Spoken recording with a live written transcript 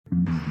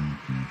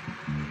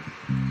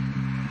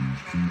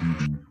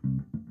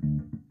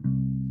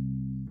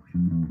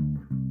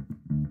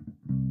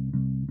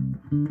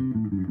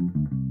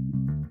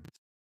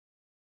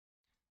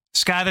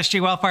Scott,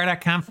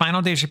 SJWellfire.com,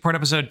 Final Days Report,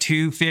 episode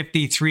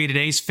 253.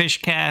 Today's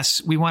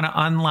Fishcast, we want to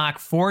unlock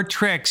 4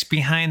 tricks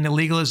behind the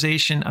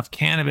legalization of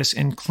cannabis,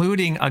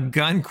 including a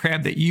gun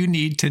grab that you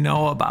need to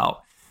know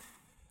about.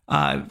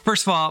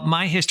 First of all,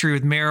 my history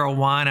with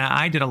marijuana,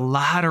 I did a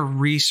lot of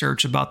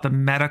research about the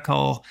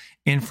medical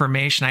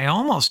information. I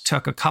almost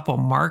took a couple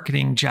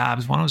marketing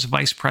jobs. One was a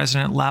vice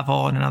president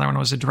level and another one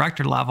was a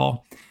director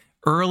level.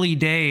 Early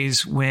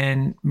days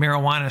when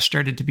marijuana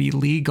started to be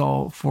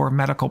legal for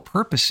medical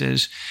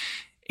purposes.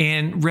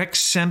 And Rick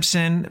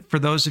Simpson, for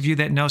those of you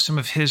that know some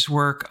of his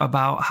work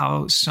about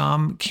how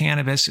some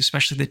cannabis,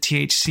 especially the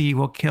THC,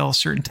 will kill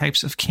certain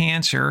types of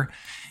cancer.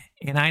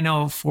 And I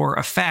know for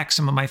a fact,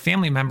 some of my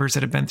family members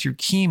that have been through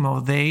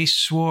chemo, they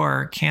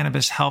swore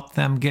cannabis helped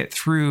them get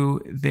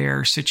through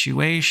their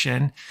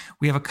situation.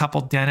 We have a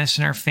couple dentists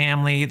in our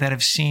family that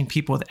have seen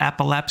people with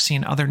epilepsy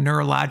and other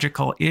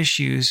neurological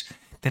issues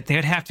that they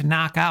would have to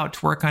knock out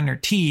to work on their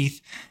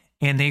teeth,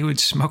 and they would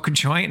smoke a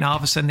joint and all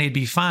of a sudden they'd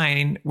be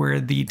fine, where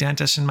the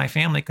dentist in my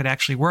family could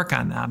actually work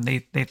on them. They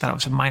thought it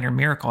was a minor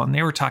miracle, and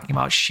they were talking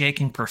about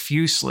shaking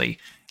profusely,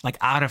 like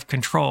out of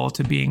control,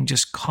 to being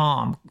just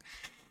calm.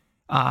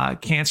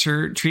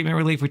 Cancer treatment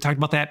relief, we talked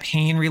about that.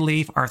 Pain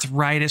relief,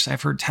 arthritis,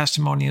 I've heard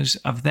testimonies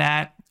of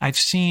that. I've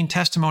seen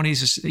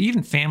testimonies,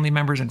 even family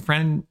members and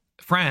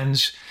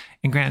friends,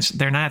 and granted,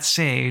 they're not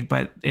saved,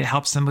 but it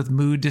helps them with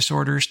mood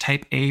disorders,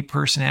 type A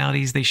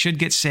personalities. They should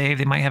get saved.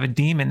 They might have a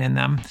demon in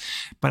them,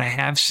 but I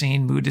have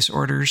seen mood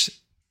disorders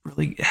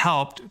really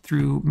helped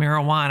through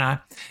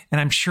marijuana.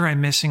 And I'm sure I'm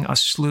missing a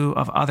slew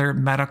of other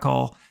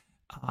medical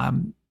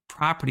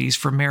properties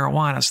for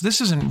marijuana. So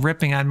this isn't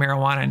ripping on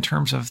marijuana in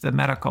terms of the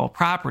medical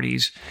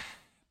properties,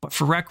 but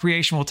for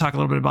recreation, we'll talk a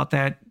little bit about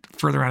that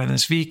further on in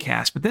this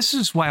VCast. But this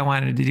is why I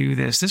wanted to do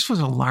this. This was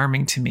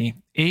alarming to me.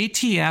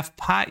 ATF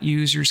pot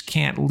users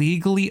can't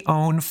legally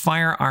own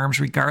firearms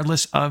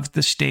regardless of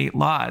the state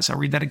laws. I'll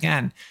read that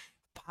again.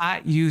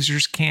 Pot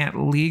users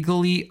can't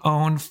legally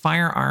own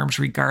firearms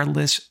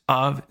regardless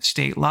of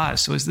state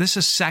laws. So is this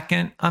a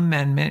Second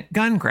Amendment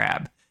gun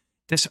grab?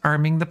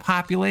 Disarming the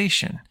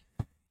population.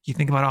 You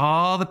think about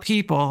all the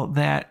people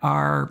that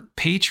are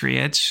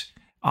patriots,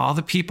 all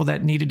the people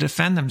that need to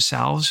defend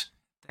themselves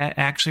that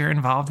actually are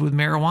involved with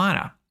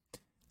marijuana.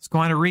 Let's go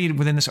on to read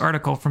within this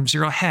article from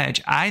Zero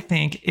Hedge. I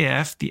think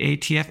if the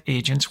ATF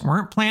agents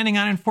weren't planning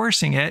on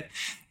enforcing it,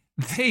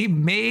 they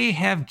may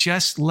have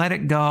just let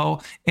it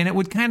go, and it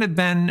would kind of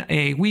been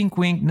a wink,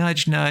 wink,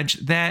 nudge, nudge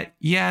that,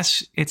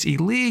 yes, it's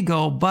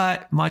illegal,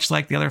 but much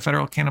like the other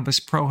federal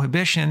cannabis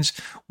prohibitions,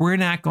 we're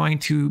not going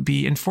to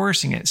be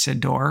enforcing it, said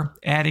Dorr,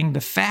 adding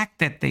the fact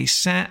that they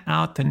sent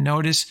out the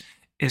notice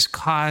is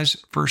cause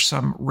for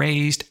some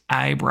raised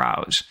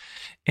eyebrows.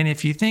 And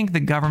if you think the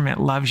government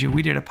loves you,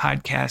 we did a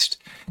podcast.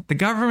 The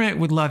government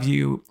would love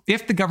you.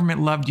 If the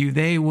government loved you,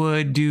 they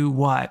would do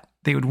what?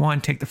 They would,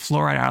 one, take the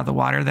fluoride out of the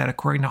water that,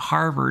 according to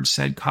Harvard,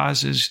 said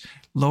causes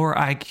lower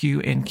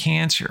IQ and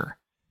cancer.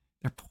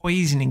 They're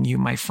poisoning you,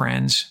 my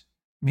friends.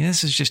 I mean,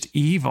 this is just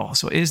evil.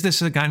 So is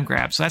this a gun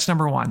grab? So that's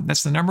number one.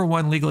 That's the number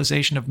one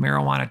legalization of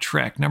marijuana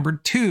trick. Number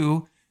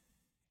two,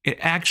 it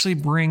actually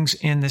brings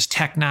in this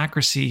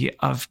technocracy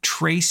of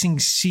tracing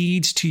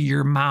seeds to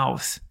your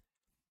mouth.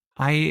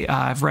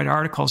 I've read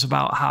articles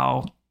about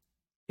how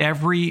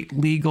every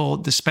legal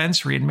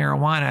dispensary in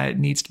marijuana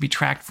needs to be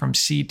tracked from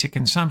seed to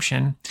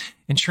consumption.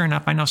 And sure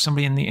enough, I know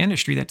somebody in the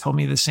industry that told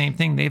me the same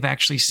thing. They've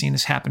actually seen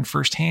this happen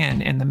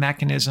firsthand, and the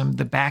mechanism,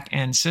 the back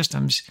end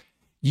systems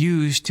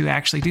used to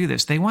actually do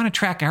this. They want to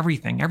track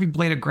everything. Every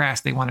blade of grass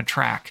they want to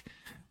track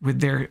with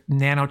their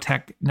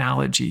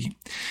nanotechnology.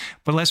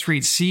 But let's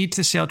read seed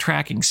to sale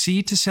tracking.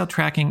 Seed to sale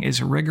tracking is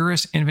a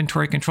rigorous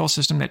inventory control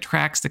system that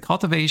tracks the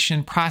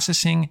cultivation,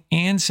 processing,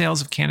 and sales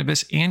of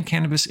cannabis and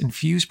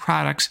cannabis-infused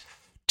products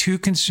to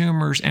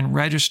consumers and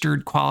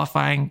registered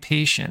qualifying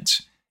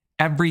patients.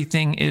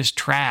 Everything is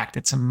tracked.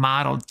 It's a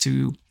model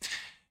to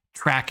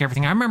track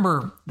everything. I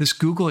remember this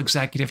Google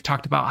executive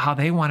talked about how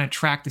they want to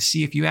track to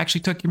see if you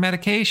actually took your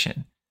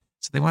medication.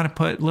 So they want to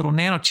put little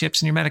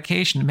nanochips in your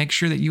medication to make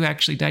sure that you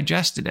actually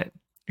digested it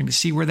and to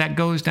see where that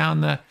goes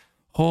down the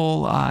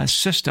whole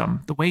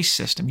system, the waste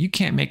system. You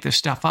can't make this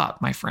stuff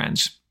up, my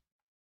friends.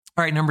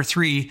 All right, number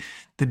three,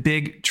 the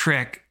big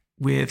trick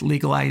with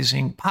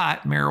legalizing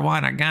pot,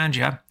 marijuana,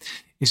 ganja,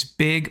 is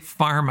big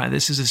pharma.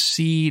 This is a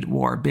seed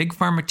war, big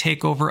pharma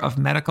takeover of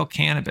medical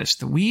cannabis.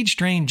 The weed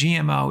strain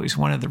GMO is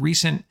one of the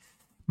recent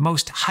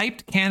most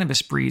hyped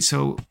cannabis breeds.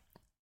 So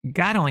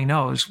God only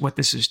knows what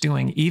this is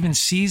doing. Even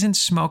seasoned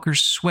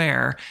smokers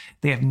swear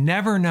they have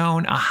never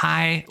known a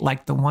high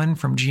like the one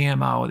from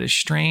GMO. The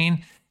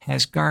strain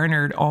has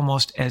garnered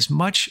almost as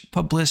much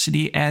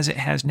publicity as it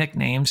has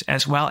nicknames,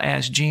 as well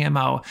as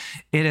GMO.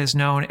 It is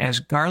known as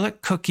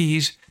garlic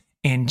cookies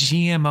and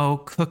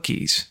GMO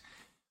cookies.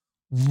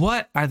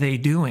 What are they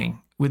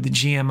doing with the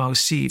GMO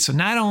seeds? So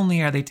not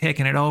only are they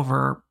taking it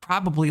over,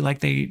 probably like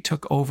they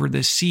took over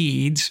the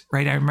seeds,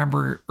 right? I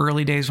remember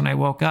early days when I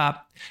woke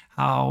up,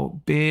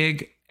 how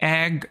big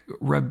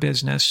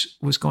agribusiness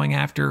was going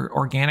after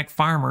organic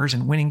farmers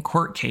and winning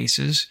court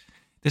cases.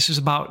 This is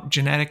about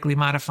genetically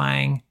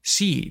modifying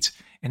seeds.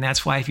 And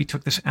that's why if you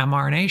took this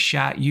mRNA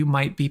shot, you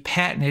might be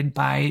patented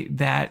by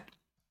that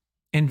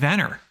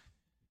inventor,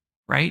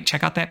 right?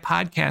 Check out that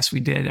podcast we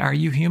did, Are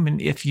You Human?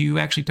 If you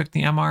actually took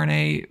the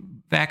mRNA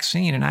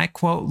vaccine, and I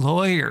quote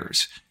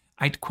lawyers,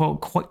 I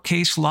quote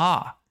case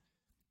law,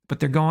 but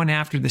they're going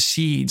after the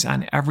seeds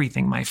on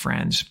everything, my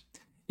friends.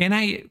 And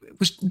I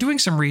was doing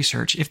some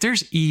research. If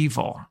there's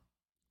evil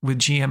with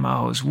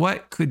GMOs,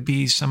 what could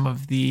be some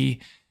of the,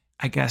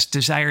 I guess,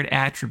 desired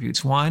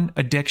attributes? One,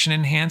 addiction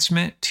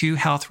enhancement. Two,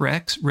 health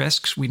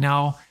risks. We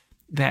know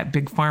that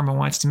Big Pharma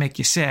wants to make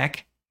you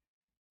sick,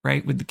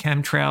 right? With the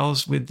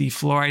chemtrails, with the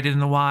fluoride in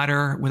the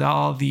water, with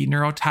all the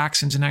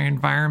neurotoxins in our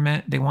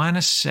environment. They want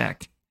us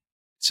sick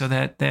so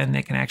that then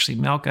they can actually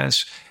milk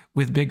us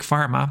with Big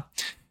Pharma.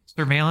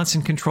 Surveillance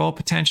and control,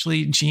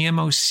 potentially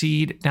GMO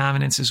seed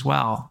dominance as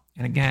well.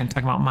 And again,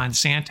 talking about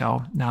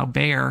Monsanto, now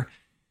Bayer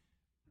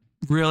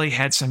really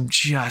had some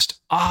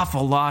just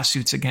awful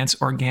lawsuits against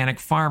organic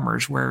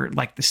farmers where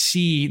like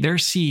their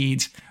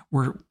seeds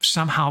were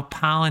somehow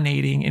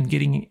pollinating and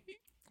getting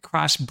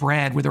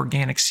crossbred with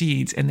organic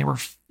seeds. And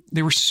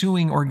they were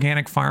suing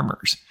organic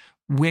farmers.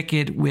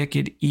 Wicked,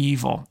 wicked,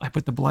 evil. I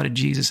put the blood of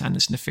Jesus on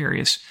this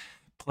nefarious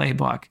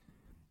playbook.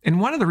 And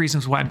one of the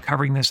reasons why I'm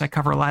covering this, I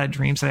cover a lot of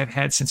dreams that I've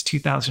had since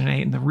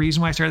 2008. And the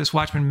reason why I started this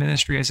Watchman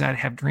ministry is I'd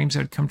have dreams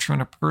that would come true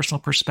in a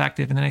personal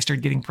perspective. And then I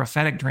started getting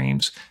prophetic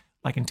dreams.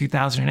 Like in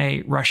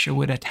 2008, Russia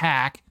would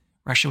attack.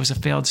 Russia was a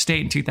failed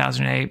state in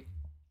 2008.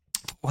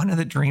 One of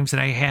the dreams that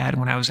I had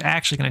when I was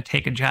actually going to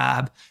take a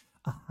job,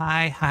 a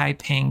high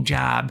paying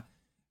job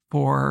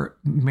for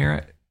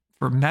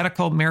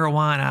medical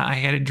marijuana, I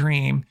had a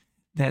dream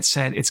that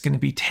said it's going to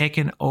be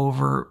taken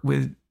over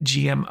with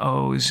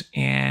GMOs,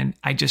 and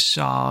I just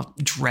saw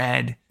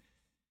dread.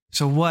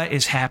 So what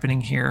is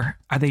happening here?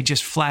 Are they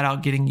just flat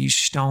out getting you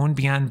stoned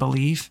beyond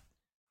belief?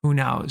 Who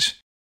knows?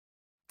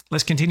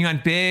 Let's continue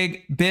on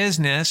big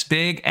business,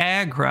 big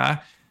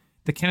agra.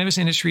 The cannabis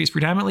industry is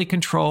predominantly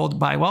controlled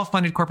by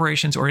well-funded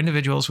corporations or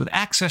individuals with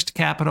access to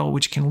capital,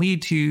 which can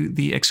lead to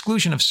the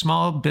exclusion of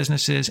small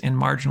businesses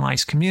and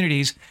marginalized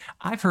communities.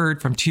 I've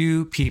heard from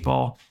two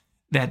people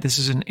that this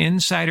is an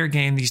insider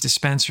game, these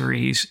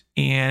dispensaries,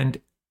 and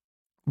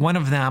one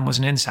of them was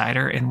an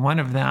insider, and one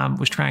of them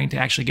was trying to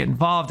actually get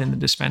involved in the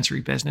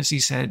dispensary business. He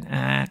said,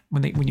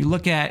 when you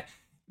look at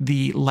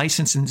the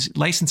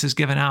licenses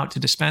given out to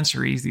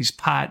dispensaries, these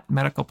pot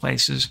medical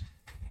places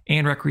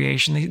and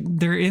recreation,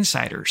 they're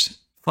insiders,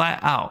 flat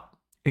out.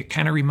 It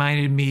kind of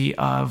reminded me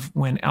of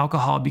when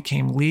alcohol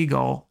became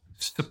legal.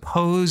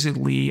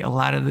 Supposedly, a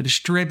lot of the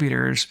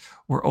distributors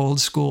were old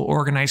school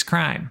organized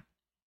crime.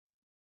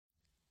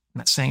 I'm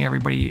not saying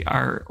everybody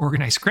are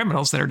organized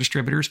criminals that are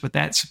distributors, but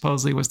that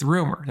supposedly was the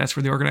rumor. That's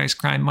where the organized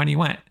crime money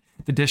went,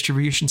 the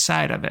distribution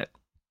side of it.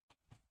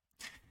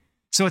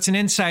 So it's an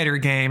insider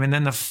game. And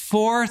then the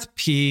fourth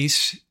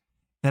piece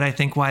that I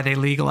think why they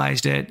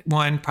legalized it,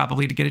 one,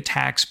 probably to get a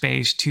tax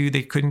base. Two,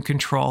 they couldn't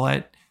control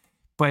it.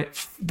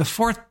 But the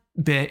fourth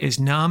bit is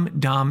numb,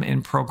 dumb,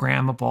 and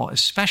programmable,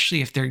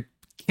 especially if they're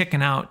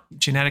kicking out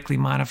genetically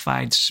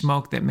modified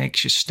smoke that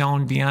makes you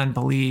stoned beyond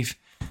belief.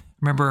 I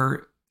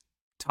remember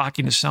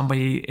talking to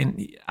somebody,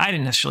 and I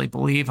didn't necessarily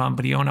believe him,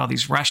 but he owned all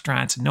these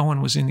restaurants and no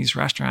one was in these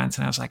restaurants.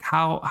 And I was like,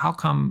 how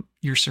come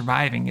you're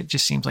surviving? It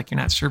just seems like you're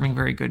not serving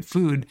very good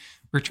food.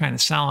 We're trying to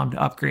sell him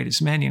to upgrade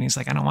his menu. And he's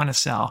like, I don't want to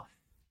sell.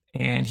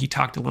 And he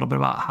talked a little bit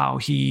about how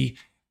he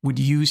would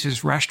use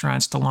his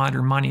restaurants to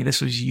launder money.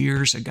 This was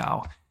years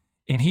ago.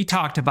 And he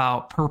talked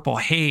about purple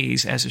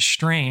haze as a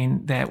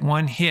strain that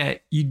one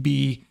hit, you'd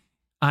be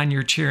on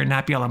your chair and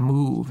not be able to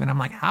move. And I'm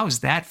like, how is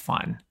that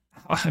fun?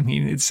 I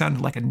mean, it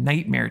sounded like a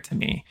nightmare to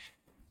me.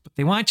 But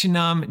they want you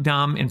numb,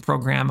 dumb, and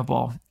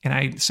programmable. And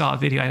I saw a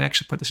video. I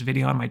actually put this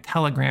video on my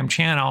Telegram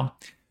channel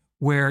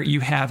where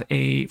you have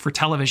for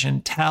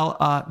television,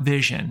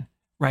 television,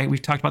 right?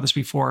 We've talked about this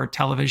before,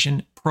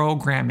 television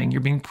programming.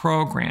 You're being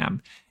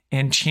programmed.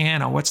 And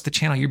channel, what's the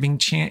channel? You're being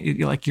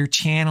you're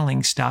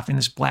channeling stuff in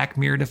this Black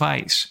Mirror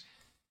device.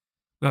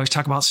 We always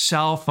talk about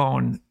cell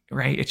phone,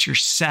 right? It's your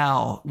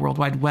cell, World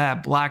Wide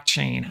Web,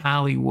 blockchain,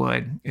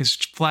 Hollywood is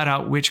flat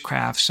out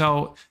witchcraft.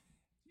 So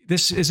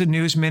this is a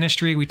news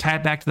ministry. We tie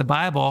it back to the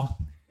Bible.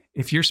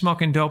 If you're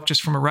smoking dope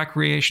just from a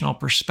recreational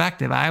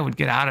perspective, I would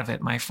get out of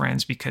it, my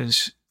friends,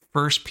 because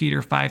 1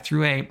 Peter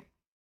 5-8,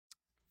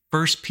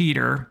 1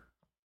 Peter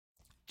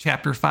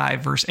chapter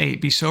 5, verse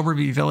 8, be sober,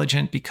 be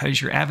vigilant,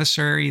 because your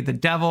adversary, the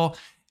devil,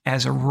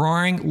 as a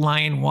roaring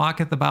lion,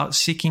 walketh about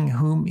seeking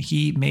whom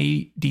he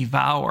may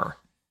devour.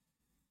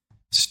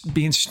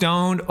 Being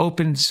stoned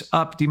opens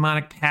up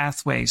demonic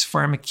pathways,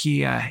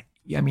 pharmakia.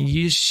 I mean,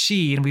 you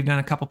see, and we've done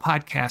a couple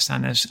podcasts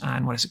on this,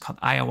 on what is it called?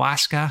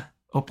 Ayahuasca,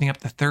 opening up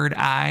the third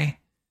eye.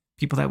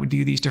 People that would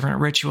do these different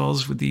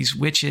rituals with these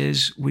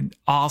witches would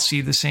all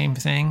see the same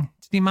thing.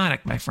 It's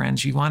demonic, my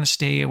friends. You want to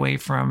stay away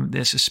from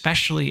this,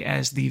 especially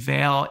as the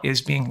veil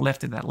is being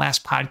lifted. That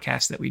last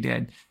podcast that we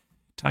did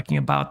talking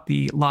about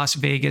the Las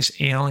Vegas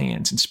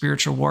aliens and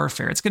spiritual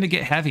warfare. It's going to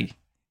get heavy.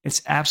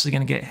 It's absolutely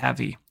going to get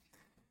heavy.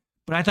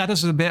 But I thought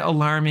this was a bit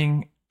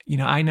alarming.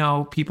 I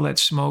know people that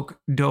smoke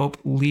dope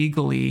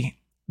legally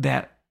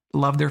that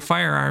love their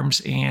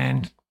firearms,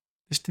 and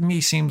this to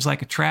me seems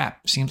like a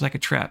trap.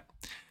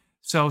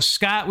 So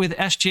Scott with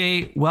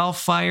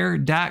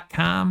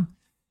sjwellfire.com.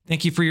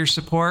 Thank you for your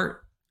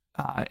support.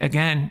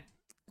 Again,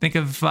 think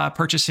of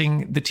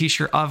purchasing the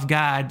t-shirt of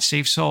God,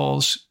 Save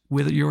Souls,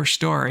 with your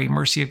story,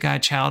 Mercy of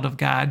God, Child of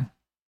God.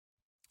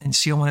 And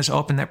seal one is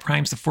open that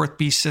primes the fourth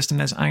beast system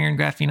as iron,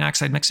 graphene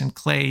oxide, mix, and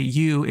clay.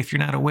 You, if you're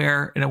not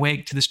aware and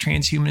awake to this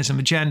transhumanism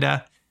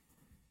agenda.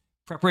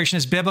 Preparation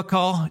is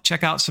biblical.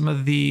 Check out some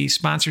of the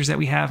sponsors that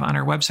we have on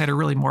our website, or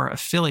really more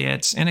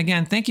affiliates. And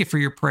again, thank you for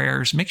your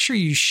prayers. Make sure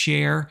you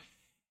share.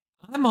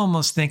 I'm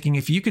almost thinking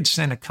if you could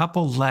send a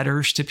couple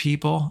letters to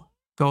people,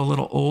 go a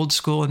little old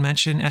school and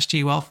mention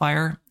SJ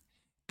Wellfire,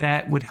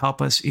 that would help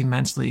us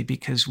immensely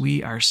because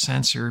we are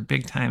censored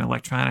big time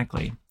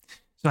electronically.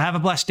 So have a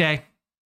blessed day.